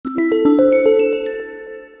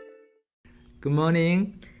Good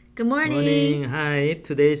morning. Good morning. Morning. Hi.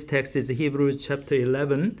 Today's text is Hebrews chapter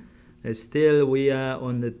 11. Still, we are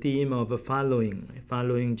on the theme of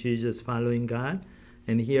following Jesus, following God.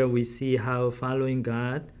 And here we see how following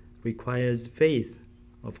God requires faith.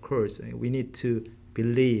 Of course, we need to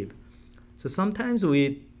believe. So sometimes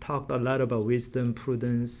we talk a lot about wisdom,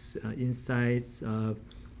 prudence, insights,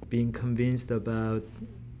 being convinced about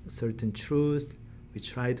certain truths. We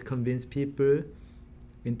try to convince people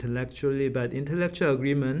intellectually, but intellectual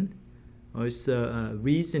agreement or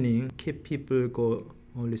reasoning keep people go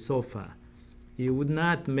only so far. It would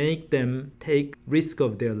not make them take risk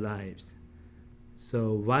of their lives.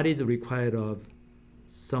 So what is required of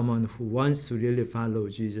someone who wants to really follow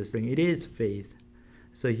Jesus? It is faith.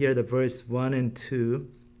 So here the verse 1 and 2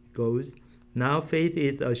 goes, now faith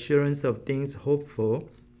is assurance of things hoped for,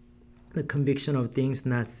 the conviction of things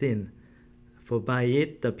not seen. For by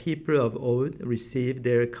it the people of old received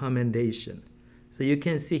their commendation. So you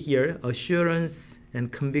can see here, assurance and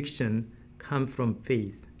conviction come from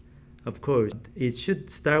faith. Of course, it should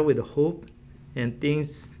start with hope and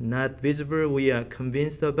things not visible we are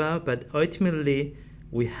convinced about, but ultimately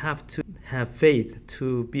we have to have faith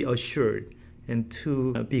to be assured and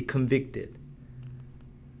to be convicted.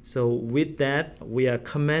 So with that, we are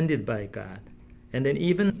commended by God. And then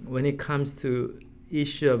even when it comes to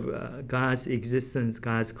issue of God's existence,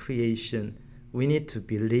 God's creation, we need to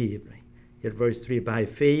believe. In verse 3, by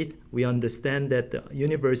faith, we understand that the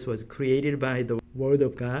universe was created by the Word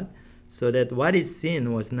of God, so that what is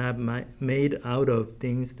seen was not made out of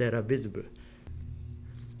things that are visible.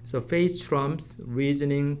 So faith trumps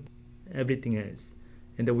reasoning, everything else.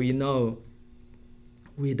 And we know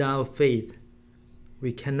without faith,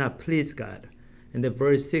 we cannot please God. And the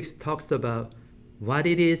verse 6 talks about what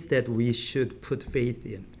it is that we should put faith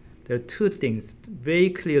in. There are two things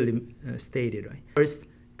very clearly stated. Right? First,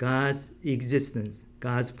 God's existence,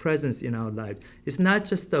 God's presence in our life. It's not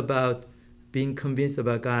just about being convinced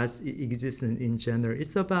about God's existence in general.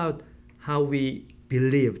 It's about how we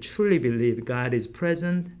believe, truly believe God is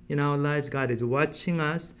present in our lives. God is watching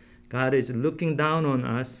us. God is looking down on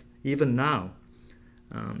us even now.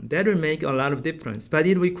 That will make a lot of difference. But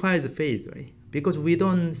it requires faith, right? Because we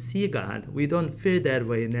don't see God, we don't feel that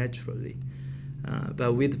way naturally.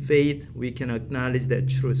 But with faith, we can acknowledge that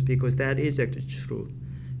truth because that is actually true.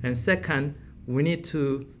 And second, we need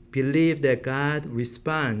to believe that God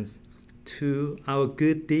responds to our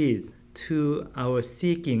good deeds, to our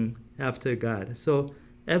seeking after God. So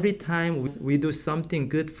every time we do something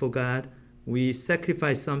good for God, we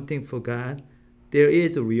sacrifice something for God, there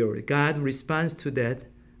is a reward. God responds to that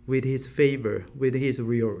with His favor, with His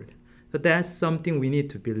reward. So that's something we need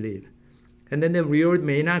to believe. And then the reward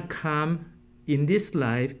may not come in this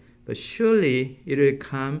life, but surely it will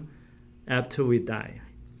come after we die.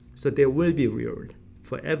 So there will be reward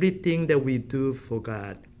for everything that we do for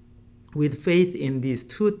God. With faith in these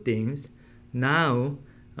two things, now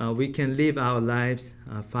we can live our lives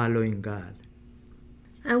following God.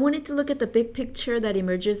 I wanted to look at the big picture that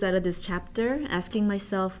emerges out of this chapter, asking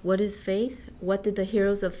myself, what is faith? What did the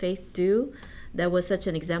heroes of faith do that was such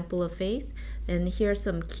an example of faith? And here are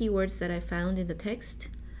some keywords that I found in the text.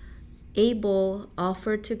 Abel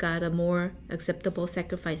offered to God a more acceptable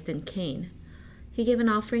sacrifice than Cain. He gave an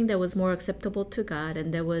offering that was more acceptable to God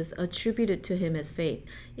and that was attributed to him as faith.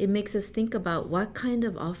 It makes us think about what kind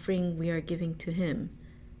of offering we are giving to Him.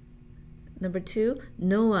 Number 2,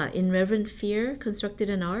 Noah, in reverent fear, constructed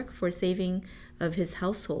an ark for saving of his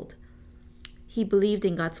household. He believed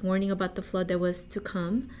in God's warning about the flood that was to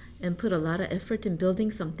come and put a lot of effort in building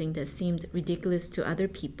something that seemed ridiculous to other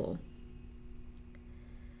people.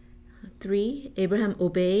 3, Abraham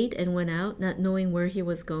obeyed and went out, not knowing where he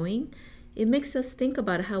was going. It makes us think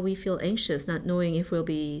about how we feel anxious, not knowing if we'll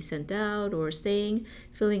be sent out or staying,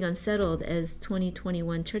 feeling unsettled as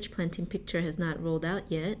 2021 church planting picture has not rolled out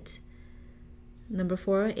yet. Number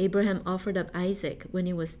 4, Abraham offered up Isaac when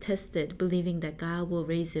he was tested, believing that God will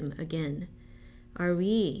raise him again. Are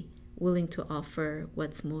we willing to offer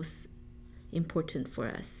what's most important for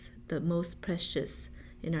us, the most precious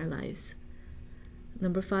in our lives?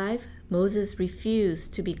 Number 5, Moses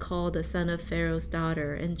refused to be called the son of Pharaoh's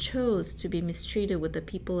daughter and chose to be mistreated with the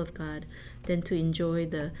people of God than to enjoy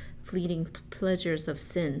the fleeting pleasures of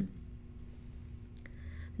sin.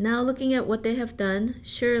 Now looking at what they have done,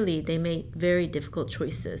 surely they made very difficult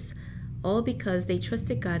choices, all because they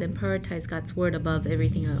trusted God and prioritized God's word above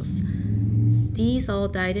everything else. These all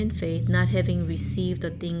died in faith, not having received the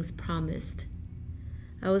things promised.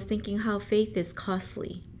 I was thinking how faith is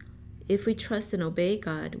costly. If we trust and obey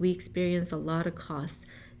God, we experience a lot of cost,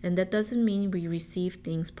 and that doesn't mean we receive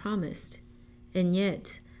things promised. And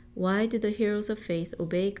yet, Why did the heroes of faith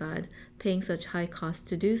obey God, paying such high cost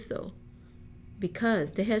to do so?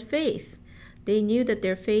 Because they had faith. They knew that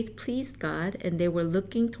their faith pleased God and they were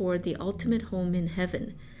looking toward the ultimate home in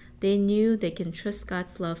heaven. They knew they can trust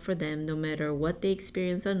God's love for them no matter what they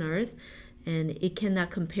experience on earth, and it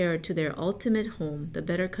cannot compare to their ultimate home, the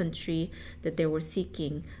better country that they were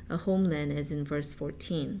seeking, a homeland as in verse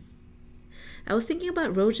 14. I was thinking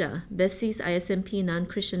about Roja, Bessie's ISMP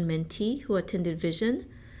non-Christian mentee who attended Vision.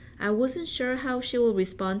 I wasn't sure how she will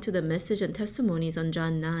respond to the message and testimonies on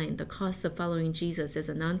John 9, the cost of following Jesus as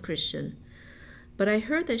a non-Christian. But I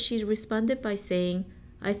heard that she responded by saying,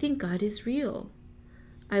 I think God is real.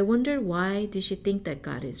 I wondered why did she think that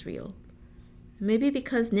God is real? Maybe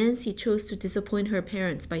because Nancy chose to disappoint her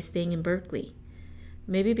parents by staying in Berkeley.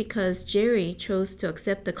 Maybe because Jerry chose to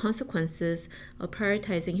accept the consequences of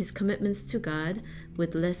prioritizing his commitments to God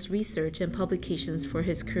with less research and publications for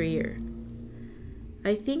his career.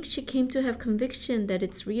 I think she came to have conviction that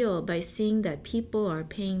it's real by seeing that people are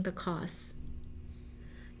paying the costs.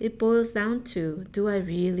 It boils down to, do I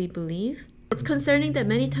really believe? It's concerning that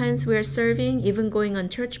many times we are serving, even going on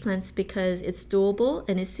church plants because it's doable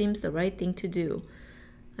and it seems the right thing to do.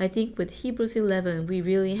 I think with Hebrews 11, we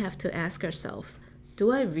really have to ask ourselves,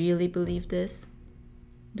 do I really believe this?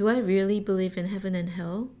 Do I really believe in heaven and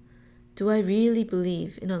hell? Do I really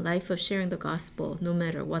believe in a life of sharing the gospel no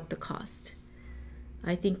matter what the cost?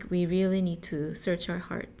 I think we really need to search our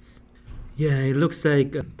hearts. Yeah, it looks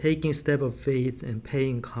like taking step of faith and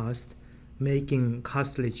paying cost, making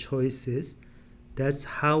costly choices. That's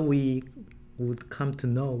how we would come to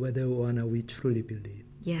know whether or not we truly believe.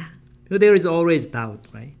 Yeah. There is always doubt,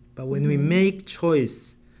 right? But when we make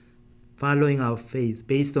choice following our faith,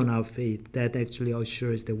 based on our faith, that actually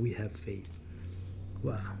assures that we have faith.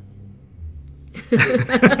 Wow.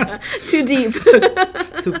 Too deep.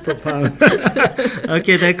 Too profound.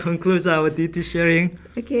 Okay, that concludes our DT sharing.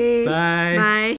 Okay. Bye. Bye.